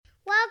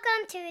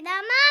to the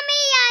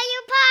Mommy Are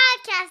You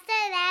podcast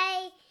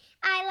today.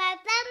 I love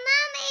the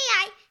Mommy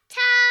I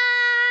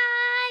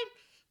time.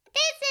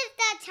 This is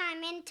the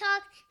Time and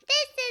Talk.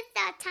 This is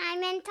the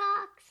Time and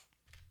Talks.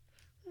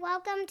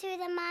 Welcome to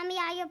the Mommy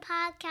Are You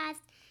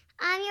podcast.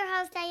 I'm your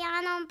host,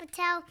 Ayana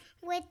Patel,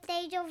 with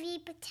Tejo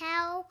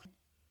Patel.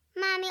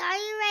 Mommy, are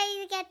you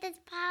ready to get this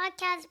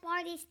podcast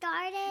party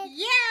started?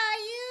 Yeah,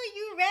 are you?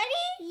 You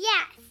ready?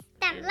 Yes.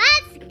 Then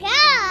let's go!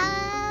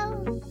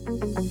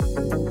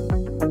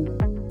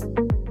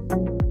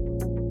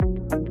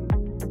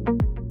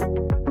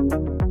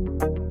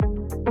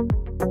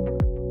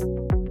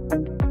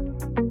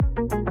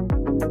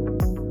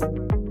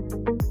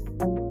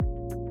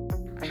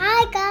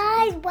 Hi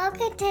guys,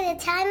 welcome to the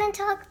Time and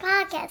Talk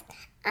podcast.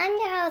 I'm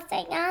your host,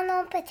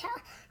 Ayana Patel.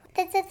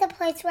 This is the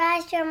place where I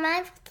share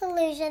mindful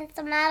solutions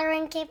to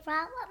modern kid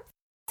problems.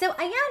 So,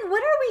 Ayan,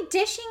 what are we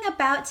dishing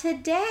about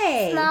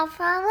today? Small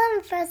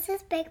problem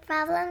versus big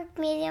problem,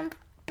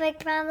 big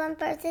problem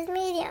versus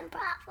medium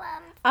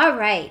problem. All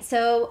right,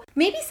 so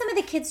maybe some of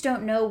the kids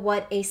don't know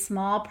what a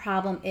small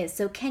problem is.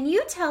 So can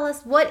you tell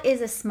us what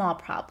is a small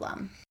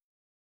problem?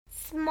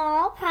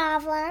 Small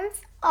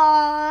problems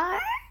are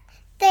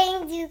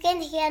things you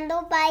can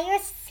handle by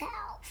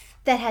yourself.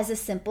 That has a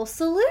simple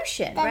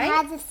solution, right?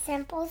 That has a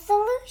simple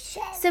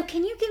solution. So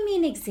can you give me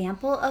an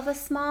example of a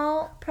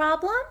small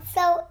problem?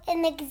 So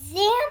an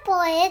example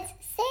is,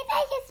 say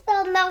that you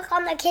spilled milk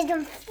on the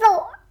kitchen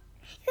floor.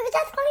 You can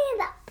just clean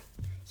it up.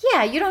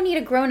 Yeah, you don't need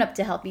a grown-up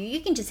to help you.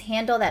 You can just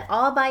handle that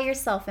all by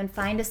yourself and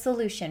find a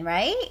solution,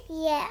 right?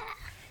 Yeah.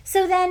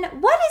 So then,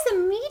 what is a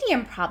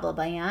medium problem,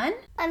 Ayan?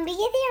 A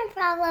medium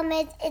problem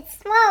is it's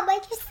small,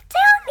 but you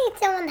still need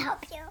someone to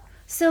help you.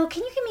 So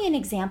can you give me an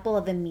example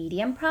of a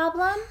medium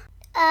problem?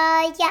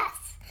 Yes.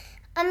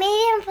 A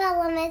medium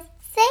problem is,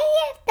 say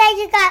that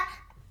you got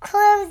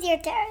clothes you're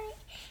dirty.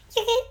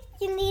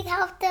 You need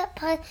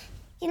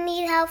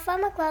help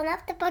from a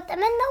grown-up to put them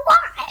in the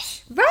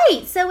wash.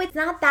 Right. So it's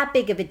not that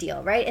big of a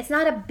deal, right? It's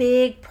not a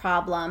big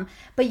problem,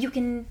 but you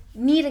can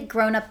need a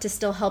grown-up to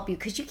still help you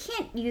because you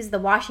can't use the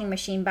washing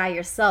machine by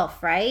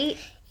yourself, right?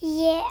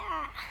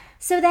 Yeah.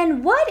 So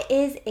then what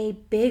is a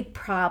big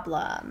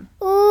problem?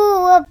 Ooh,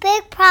 a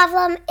big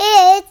problem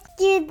is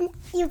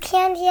you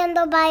can't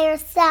handle by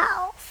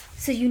yourself.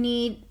 So you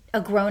need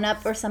a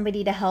grown-up or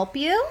somebody to help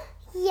you?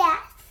 Yes.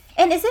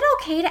 And is it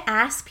okay to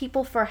ask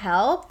people for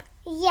help?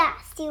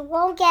 Yes, you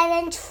won't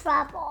get in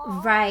trouble.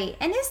 Right.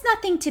 And it's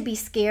nothing to be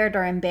scared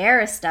or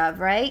embarrassed of,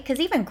 right? Because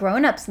even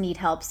grown-ups need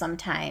help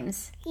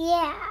sometimes.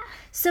 Yeah.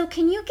 So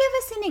can you give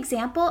us an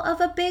example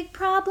of a big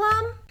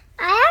problem?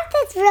 I have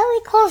this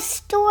really cool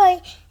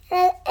story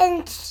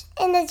in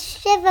the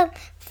Shivam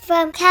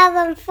from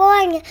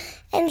California,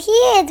 and he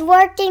is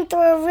working through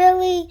a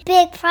really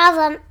big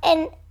problem.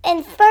 In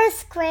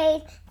first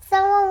grade,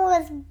 someone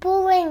was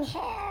bullying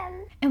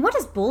him. And what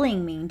does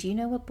bullying mean? Do you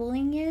know what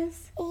bullying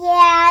is?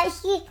 Yeah,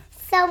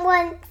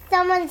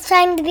 someone's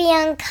trying to be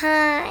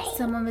unkind.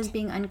 Someone was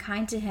being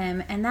unkind to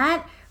him, and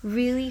that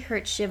really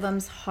hurt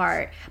Shivam's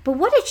heart. But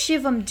what did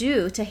Shivam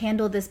do to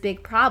handle this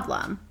big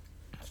problem?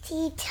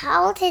 He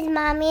told his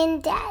mommy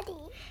and daddy.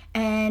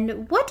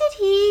 And what did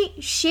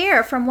he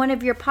share from one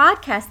of your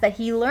podcasts that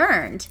he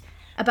learned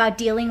about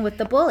dealing with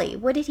the bully?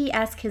 What did he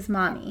ask his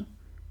mommy?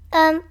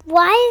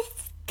 Why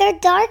is there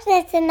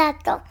darkness in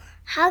that door?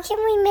 How can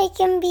we make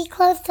him be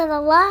close to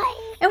the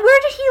light? And where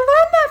did he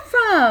learn that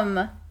from?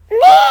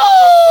 Me!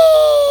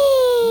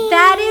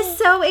 That is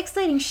so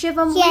exciting.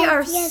 Shivam, we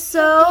are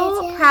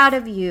so proud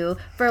of you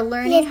for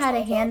learning how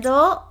to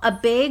handle a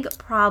big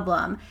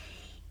problem.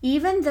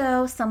 Even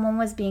though someone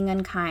was being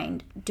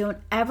unkind, don't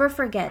ever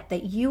forget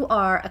that you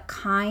are a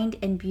kind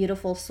and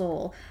beautiful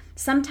soul.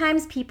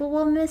 Sometimes people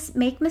will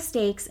make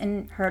mistakes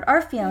and hurt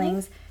our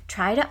feelings.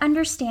 Try to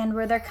understand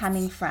where they're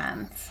coming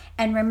from.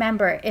 And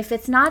remember, if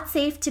it's not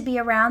safe to be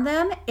around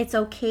them, it's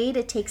okay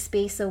to take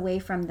space away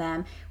from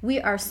them.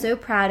 We are so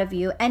proud of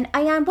you. And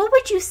Ayan, what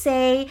would you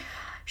say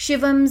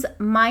Shivam's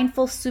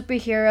mindful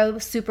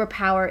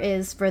superpower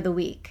is for the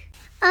week?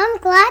 I'm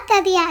glad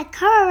that he had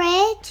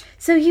courage.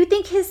 So you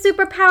think his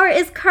superpower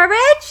is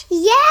courage?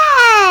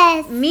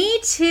 Yes! Me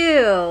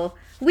too.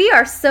 We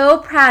are so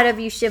proud of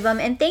you, Shivam,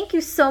 and thank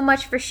you so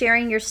much for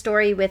sharing your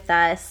story with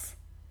us.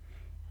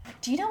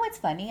 Do you know what's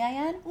funny,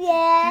 Ayan?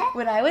 Yeah.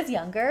 When I was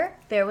younger,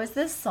 there was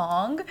this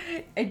song.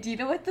 And do you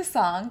know what the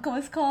song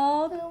was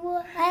called?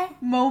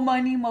 What? Mo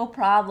Money, Mo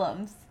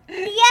Problems. Yeah,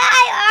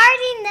 I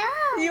already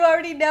know. You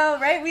already know,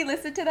 right? We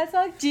listened to that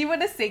song. Do you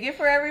want to sing it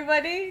for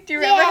everybody? Do you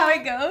remember how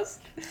it goes?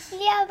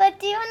 Yeah, but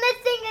do you want to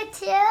sing it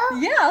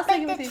too? Yeah, I'll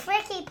sing it with the you.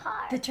 tricky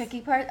part. The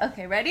tricky part?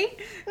 Okay, ready?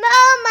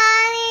 More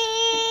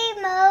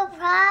money, more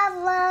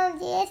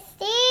problems, you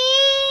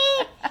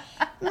see.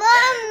 More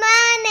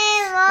money,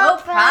 more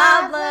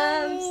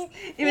problems.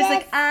 It was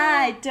like,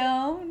 I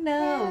don't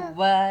know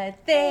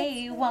what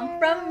they want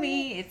from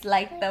me. It's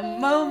like the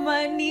more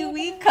money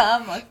we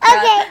come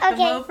across, the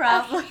more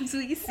problems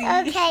we see.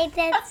 Okay,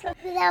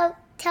 now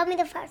tell me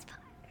the first part.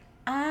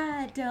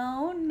 I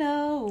don't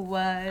know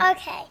what.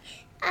 Okay.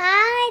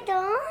 I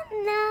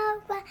don't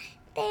know what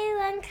they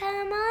want sun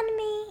come on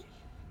me.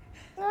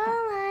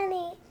 More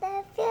money,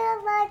 that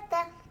feels like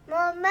the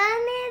more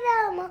money,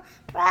 the more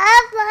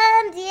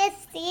problems you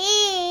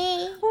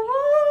see. Woo!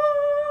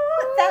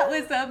 That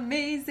was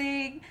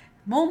amazing.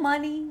 More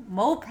money,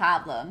 more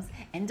problems.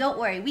 And don't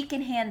worry, we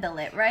can handle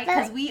it, right?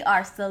 Because we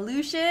are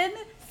solution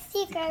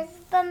seekers.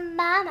 But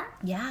Mama,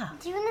 yeah.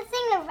 Do you want to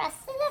sing the rest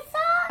of the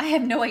song? I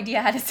have no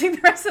idea how to sing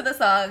the rest of the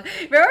song.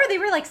 Remember, they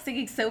were like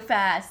singing so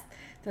fast.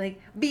 They're like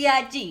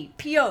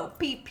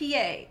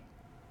B-I-G-P-O-P-P-A.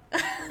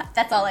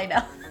 That's all I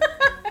know.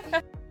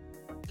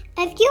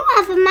 If you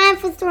have a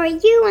mindful story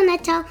you want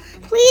to tell,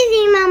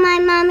 please email my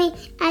mommy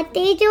at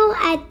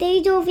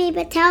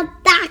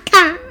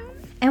dejo@dejovipatel.com.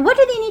 And what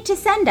do they need to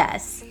send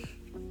us?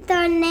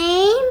 Their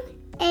name,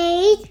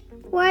 age,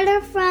 where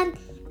they're from,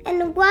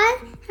 and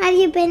what have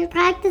you been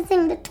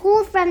practicing the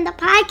tools from the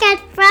podcast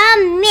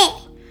from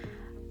me.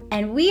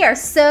 And we are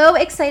so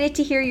excited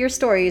to hear your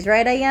stories,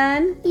 right,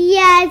 Ayan?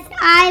 Yes,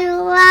 I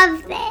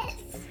love this.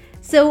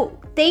 So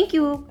thank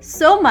you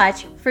so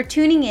much for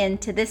tuning in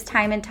to this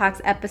Time and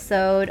Talks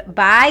episode.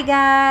 Bye,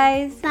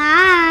 guys.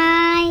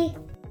 Bye.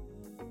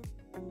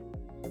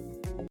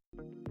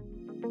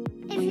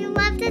 If you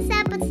love this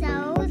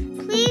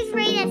episode, please